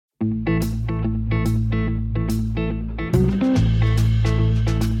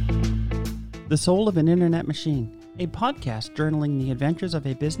The Soul of an Internet Machine, a podcast journaling the adventures of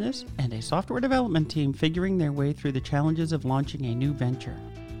a business and a software development team figuring their way through the challenges of launching a new venture.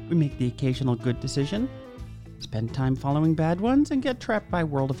 We make the occasional good decision, spend time following bad ones, and get trapped by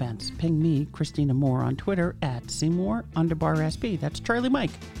world events. Ping me, Christina Moore, on Twitter at Seymour_SP. That's Charlie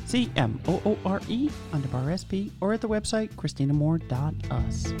Mike, CMOORE_SP, or at the website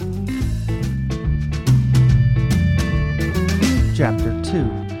ChristinaMoore.us. Chapter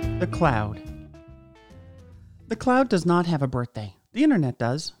 2, The Cloud. The cloud does not have a birthday. The internet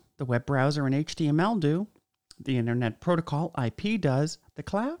does. The web browser and HTML do. The internet protocol, IP, does. The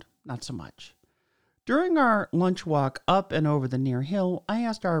cloud, not so much. During our lunch walk up and over the near hill, I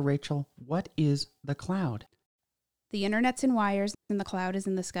asked our Rachel, what is the cloud? The internet's in wires and the cloud is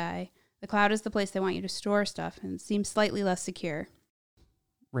in the sky. The cloud is the place they want you to store stuff and seems slightly less secure.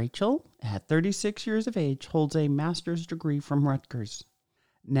 Rachel, at 36 years of age, holds a master's degree from Rutgers.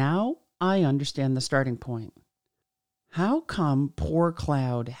 Now I understand the starting point. How come poor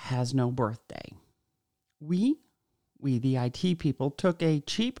Cloud has no birthday? We, the IT people, took a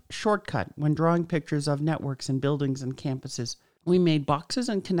cheap shortcut when drawing pictures of networks and buildings and campuses. We made boxes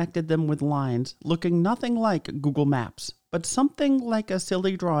and connected them with lines, looking nothing like Google Maps, but something like a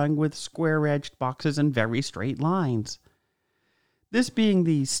silly drawing with square-edged boxes and very straight lines. This being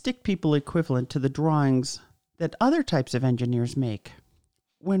the stick people equivalent to the drawings that other types of engineers make.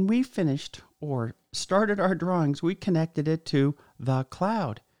 When we finished or started our drawings, we connected it to the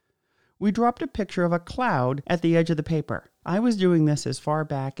cloud. We dropped a picture of a cloud at the edge of the paper. I was doing this as far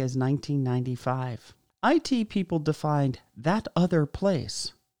back as 1995. IT people defined that other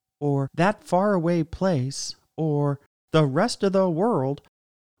place, or that faraway place, or the rest of the world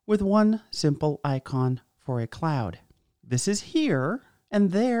with one simple icon for a cloud. This is here,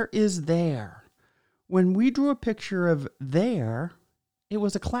 and there is there. When we drew a picture of there, it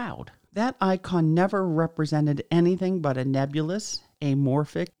was a cloud. That icon never represented anything but a nebulous,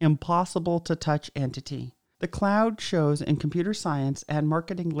 amorphic, impossible-to-touch entity. The cloud shows in computer science and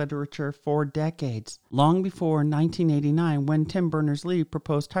marketing literature for decades, long before 1989 when Tim Berners-Lee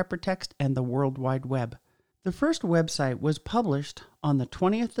proposed hypertext and the World Wide Web. The first website was published on the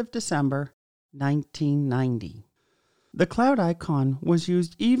 20th of December, 1990. The cloud icon was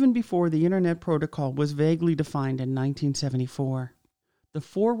used even before the Internet Protocol was vaguely defined in 1974. The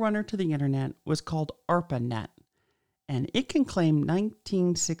forerunner to the Internet was called ARPANET, and it can claim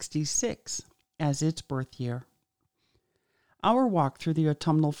 1966 as its birth year. Our walk through the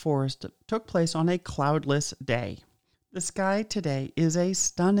autumnal forest took place on a cloudless day. The sky today is a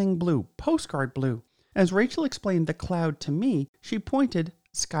stunning blue, postcard blue. As Rachel explained the cloud to me, she pointed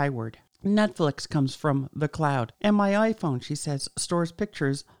skyward. Netflix comes from the cloud, and my iPhone, she says, stores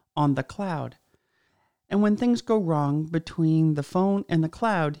pictures on the cloud. And when things go wrong between the phone and the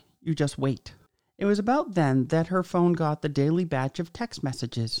cloud, you just wait. It was about then that her phone got the daily batch of text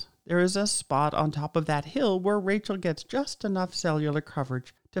messages. There is a spot on top of that hill where Rachel gets just enough cellular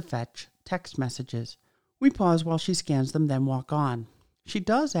coverage to fetch text messages. We pause while she scans them, then walk on. She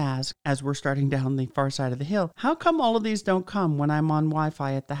does ask, as we're starting down the far side of the hill, how come all of these don't come when I'm on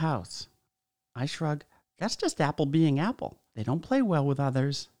Wi-Fi at the house? I shrug. That's just Apple being Apple. They don't play well with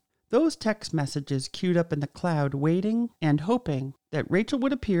others. Those text messages queued up in the cloud, waiting and hoping that Rachel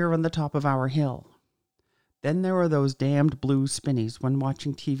would appear on the top of our hill. Then there are those damned blue spinnies when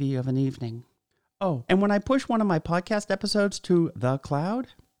watching TV of an evening. Oh, and when I push one of my podcast episodes to the cloud,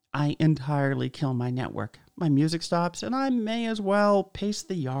 I entirely kill my network. My music stops, and I may as well pace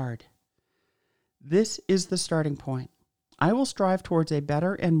the yard. This is the starting point. I will strive towards a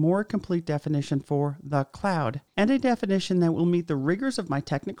better and more complete definition for the cloud, and a definition that will meet the rigors of my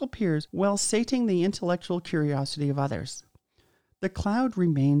technical peers while sating the intellectual curiosity of others. The cloud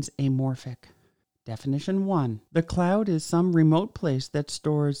remains amorphic. Definition 1. The cloud is some remote place that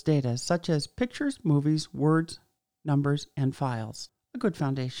stores data such as pictures, movies, words, numbers, and files. A good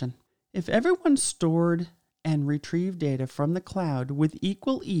foundation. If everyone stored and retrieved data from the cloud with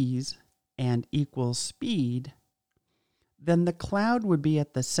equal ease and equal speed, then the cloud would be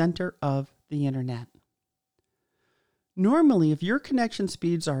at the center of the internet. Normally, if your connection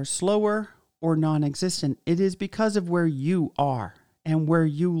speeds are slower or non-existent, it is because of where you are and where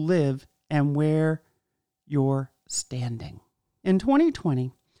you live and where you're standing. In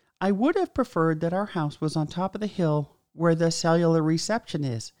 2020, I would have preferred that our house was on top of the hill where the cellular reception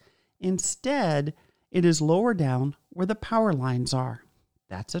is. Instead, it is lower down where the power lines are.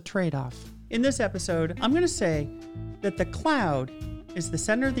 That's a trade-off. In this episode, I'm going to say that the cloud is the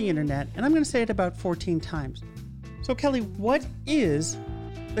center of the internet, and I'm going to say it about 14 times. So Kelly, what is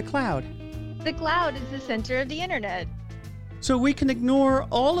the cloud? The cloud is the center of the internet. So we can ignore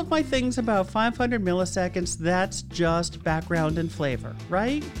all of my things about 500 milliseconds. That's just background and flavor,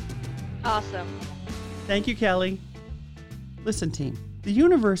 right? Awesome. Thank you, Kelly. Listen, team, the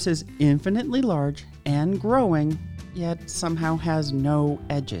universe is infinitely large and growing, yet somehow has no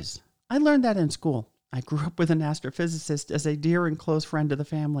edges. I learned that in school. I grew up with an astrophysicist as a dear and close friend of the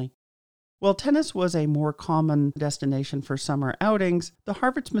family. While tennis was a more common destination for summer outings, the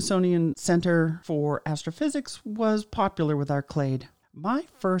Harvard-Smithsonian Center for Astrophysics was popular with our clade. My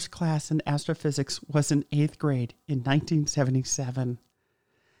first class in astrophysics was in 8th grade in 1977.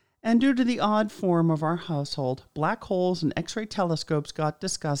 And due to the odd form of our household, black holes and X-ray telescopes got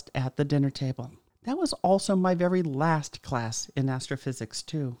discussed at the dinner table. That was also my very last class in astrophysics,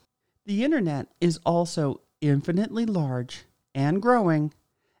 too. The internet is also infinitely large and growing,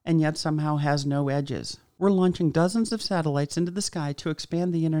 and yet somehow has no edges. We're launching dozens of satellites into the sky to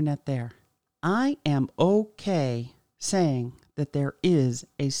expand the internet there. I am okay saying that there is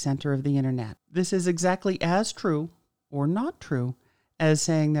a center of the internet. This is exactly as true, or not true, as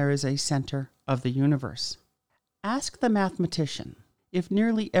saying there is a center of the universe. Ask the mathematician. If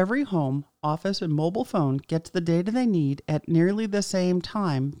nearly every home, office, and mobile phone gets the data they need at nearly the same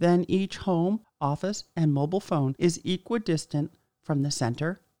time, then each home, office, and mobile phone is equidistant from the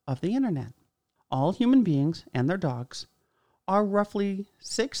center of the internet. All human beings and their dogs are roughly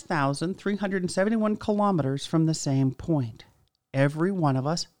 6,371 kilometers from the same point. Every one of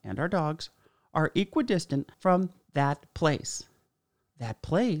us and our dogs are equidistant from that place. That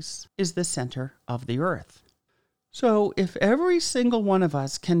place is the center of the earth. So if every single one of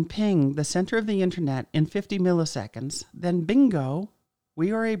us can ping the center of the internet in 50 milliseconds, then bingo,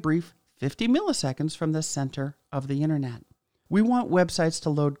 we are a brief 50 milliseconds from the center of the internet. We want websites to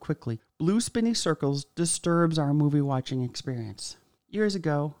load quickly. Blue spinny circles disturbs our movie watching experience. Years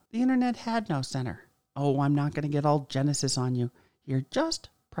ago, the internet had no center. Oh, I'm not going to get all Genesis on you. You're just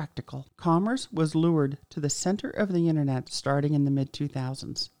practical. Commerce was lured to the center of the internet starting in the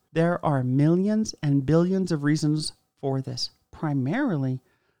mid-2000s. There are millions and billions of reasons for this, primarily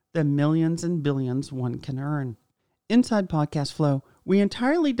the millions and billions one can earn. Inside Podcast Flow, we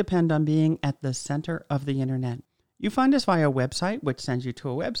entirely depend on being at the center of the internet. You find us via a website, which sends you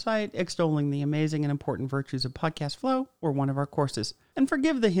to a website extolling the amazing and important virtues of Podcast Flow or one of our courses. And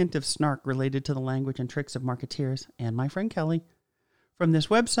forgive the hint of snark related to the language and tricks of marketeers and my friend Kelly. From this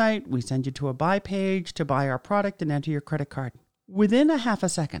website, we send you to a buy page to buy our product and enter your credit card. Within a half a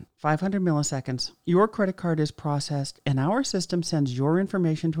second, 500 milliseconds, your credit card is processed and our system sends your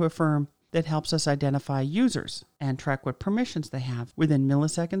information to a firm that helps us identify users and track what permissions they have. Within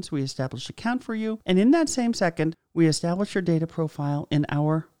milliseconds, we establish an account for you, and in that same second, we establish your data profile in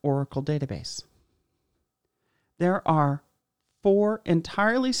our Oracle database. There are 4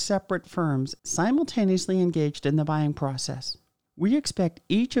 entirely separate firms simultaneously engaged in the buying process. We expect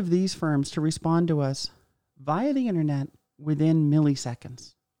each of these firms to respond to us via the internet within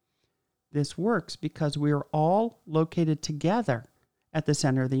milliseconds. This works because we are all located together at the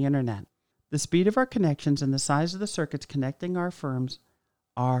center of the internet. The speed of our connections and the size of the circuits connecting our firms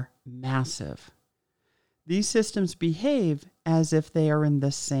are massive. These systems behave as if they are in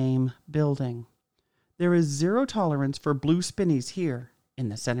the same building. There is zero tolerance for blue spinnies here in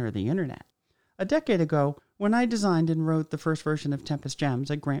the center of the internet. A decade ago, when I designed and wrote the first version of Tempest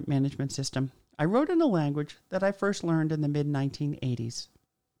Gems, a grant management system, I wrote in a language that I first learned in the mid-1980s.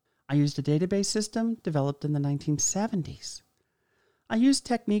 I used a database system developed in the 1970s. I used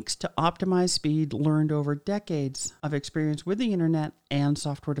techniques to optimize speed learned over decades of experience with the internet and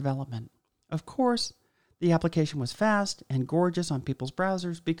software development. Of course, the application was fast and gorgeous on people's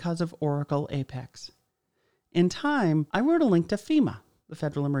browsers because of Oracle Apex. In time, I wrote a link to FEMA, the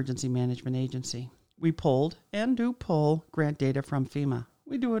Federal Emergency Management Agency. We pulled and do pull grant data from FEMA.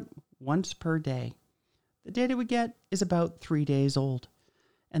 We do it once per day. The data we get is about 3 days old,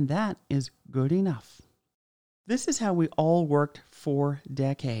 and that is good enough. This is how we all worked for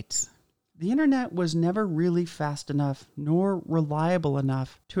decades. The internet was never really fast enough nor reliable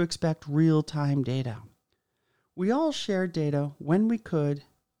enough to expect real-time data. We all shared data when we could,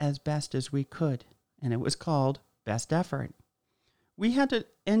 as best as we could, and it was called best effort. We had to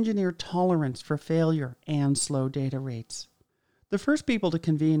engineer tolerance for failure and slow data rates. The first people to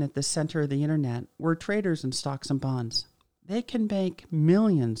convene at the center of the internet were traders in stocks and bonds. They can make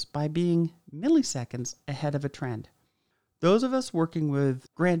millions by being milliseconds ahead of a trend. Those of us working with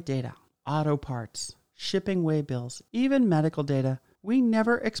grant data, auto parts, shipping waybills, even medical data, we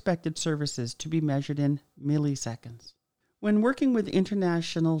never expected services to be measured in milliseconds. When working with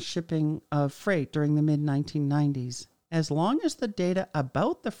international shipping of freight during the mid-1990s, as long as the data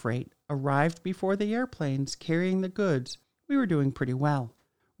about the freight arrived before the airplanes carrying the goods, we were doing pretty well.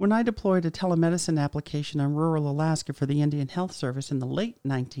 When I deployed a telemedicine application on rural Alaska for the Indian Health Service in the late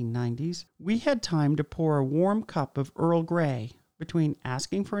 1990s, we had time to pour a warm cup of Earl Grey between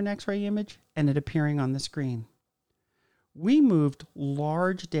asking for an X-ray image and it appearing on the screen. We moved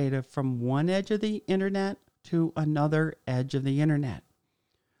large data from one edge of the internet to another edge of the internet.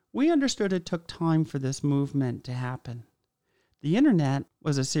 We understood it took time for this movement to happen. The internet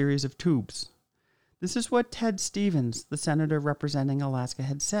was a series of tubes. This is what Ted Stevens, the senator representing Alaska,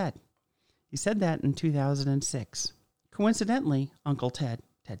 had said. He said that in 2006. Coincidentally, Uncle Ted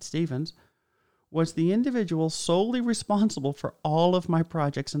Stevens, was the individual solely responsible for all of my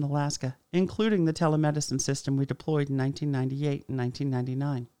projects in Alaska, including the telemedicine system we deployed in 1998 and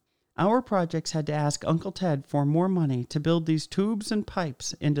 1999. Our projects had to ask Uncle Ted for more money to build these tubes and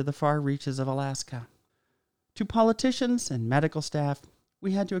pipes into the far reaches of Alaska. To politicians and medical staff,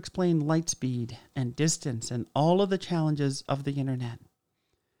 we had to explain light speed and distance and all of the challenges of the internet.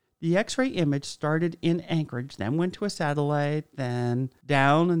 The X-ray image started in Anchorage, then went to a satellite, then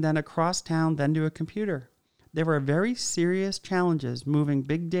down and then across town, then to a computer. There were very serious challenges moving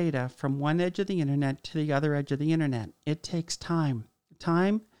big data from one edge of the internet to the other edge of the internet. It takes time.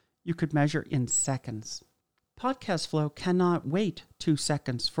 Time you could measure in seconds. Podcast Flow cannot wait 2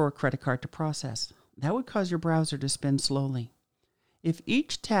 seconds for a credit card to process. That would cause your browser to spin slowly. If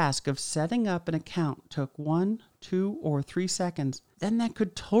each task of setting up an account took 1, 2, or 3 seconds, then that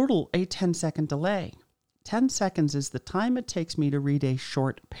could total a 10-second delay. 10 seconds is the time it takes me to read a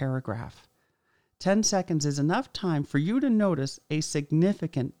short paragraph. 10 seconds is enough time for you to notice a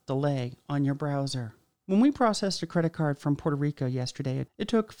significant delay on your browser. When we processed a credit card from Puerto Rico yesterday, it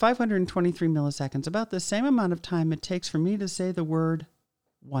took 523 milliseconds, about the same amount of time it takes for me to say the word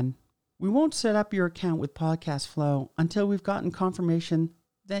 1. We won't set up your account with Podcast Flow until we've gotten confirmation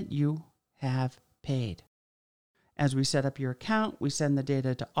that you have paid. As we set up your account, we send the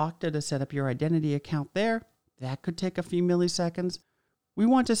data to Okta to set up your identity account there. That could take a few milliseconds. We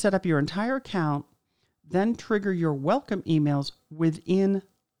want to set up your entire account, then trigger your welcome emails within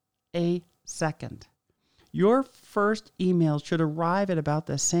a second. Your first email should arrive at about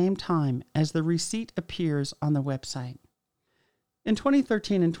the same time as the receipt appears on the website. In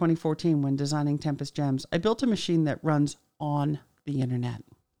 2013 and 2014, when designing Tempest Gems, I built a machine that runs on the internet.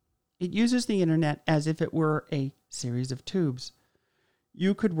 It uses the internet as if it were a series of tubes.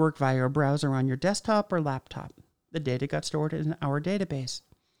 You could work via a browser on your desktop or laptop. The data got stored in our database.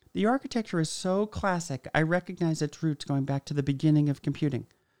 The architecture is so classic, I recognize its roots going back to the beginning of computing.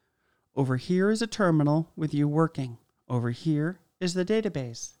 Over here is a terminal with you working. Over here is the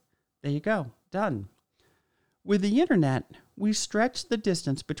database. There you go, done. With the internet, we stretched the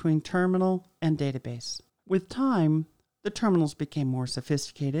distance between terminal and database. With time, the terminals became more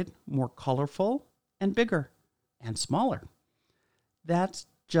sophisticated, more colorful, and bigger, and smaller. That's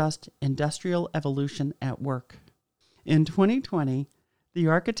just industrial evolution at work. In 2020, the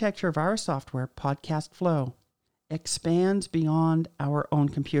architecture of our software, Podcast Flow, expands beyond our own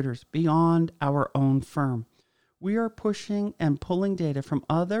computers, beyond our own firm. We are pushing and pulling data from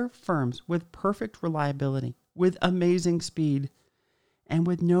other firms with perfect reliability, with amazing speed, and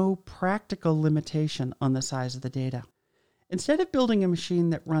with no practical limitation on the size of the data. Instead of building a machine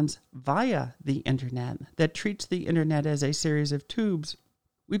that runs via the internet, that treats the internet as a series of tubes,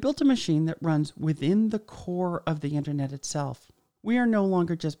 we built a machine that runs within the core of the internet itself. We are no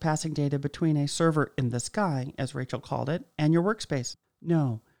longer just passing data between a server in the sky, as Rachel called it, and your workspace.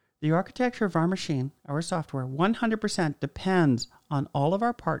 No, the architecture of our machine, our software, 100% depends on all of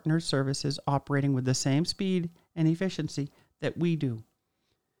our partner services operating with the same speed and efficiency that we do.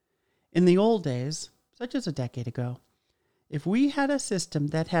 In the old days, such as a decade ago, if we had a system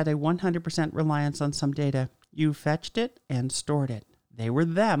that had a 100% reliance on some data, you fetched it and stored it. They were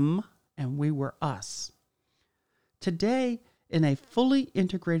them, and we were us. Today, in a fully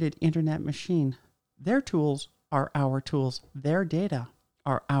integrated internet machine, their tools are our tools. Their data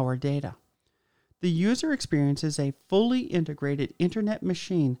are our data. The user experience is a fully integrated internet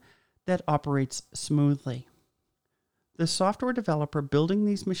machine that operates smoothly. The software developer building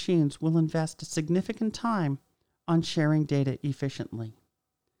these machines will invest significant time on sharing data efficiently.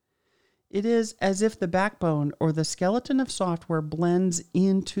 It is as if the backbone or the skeleton of software blends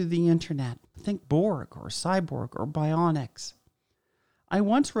into the internet. Think Borg or Cyborg or Bionics. I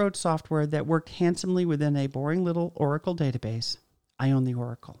once wrote software that worked handsomely within a boring little Oracle database. I own the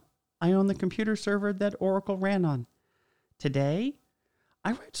Oracle. I own the computer server that Oracle ran on. Today,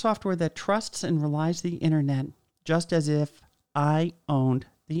 I write software that trusts and relies the internet just as if I owned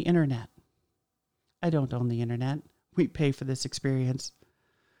the internet. I don't own the internet. We pay for this experience.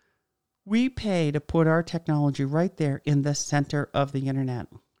 We pay to put our technology right there in the center of the internet.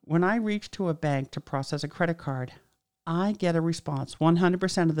 When I reach to a bank to process a credit card, I get a response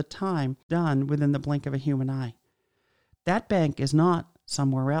 100% of the time done within the blink of a human eye. That bank is not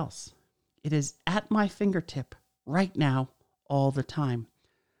somewhere else. It is at my fingertip right now, all the time.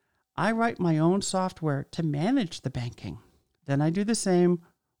 I write my own software to manage the banking. Then I do the same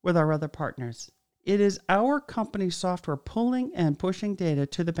with our other partners. It is our company's software pulling and pushing data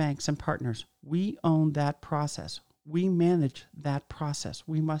to the banks and partners. We own that process. We manage that process.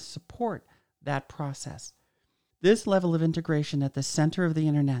 We must support that process. This level of integration at the center of the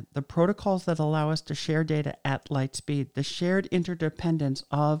internet, the protocols that allow us to share data at light speed, the shared interdependence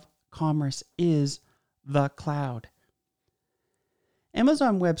of commerce is the cloud.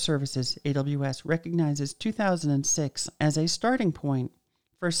 Amazon Web Services, AWS, recognizes 2006 as a starting point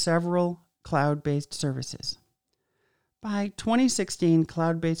for several cloud-based services. By 2016,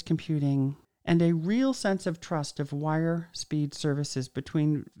 cloud-based computing and a real sense of trust of wire speed services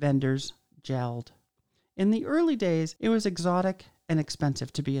between vendors gelled. In the early days, it was exotic and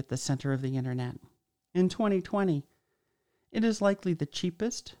expensive to be at the center of the internet. In 2020, it is likely the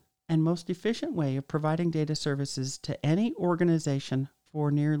cheapest and most efficient way of providing data services to any organization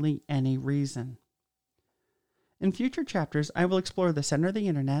for nearly any reason. In future chapters, I will explore the center of the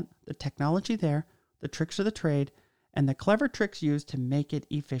internet, the technology there, the tricks of the trade, and the clever tricks used to make it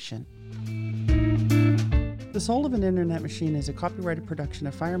efficient. The Soul of an Internet Machine is a copyrighted production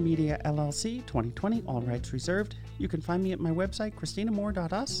of Fire Media LLC, 2020, all rights reserved. You can find me at my website,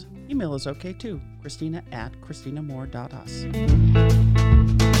 christinamore.us. Email is okay too,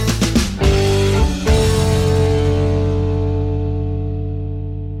 christina@christinamore.us.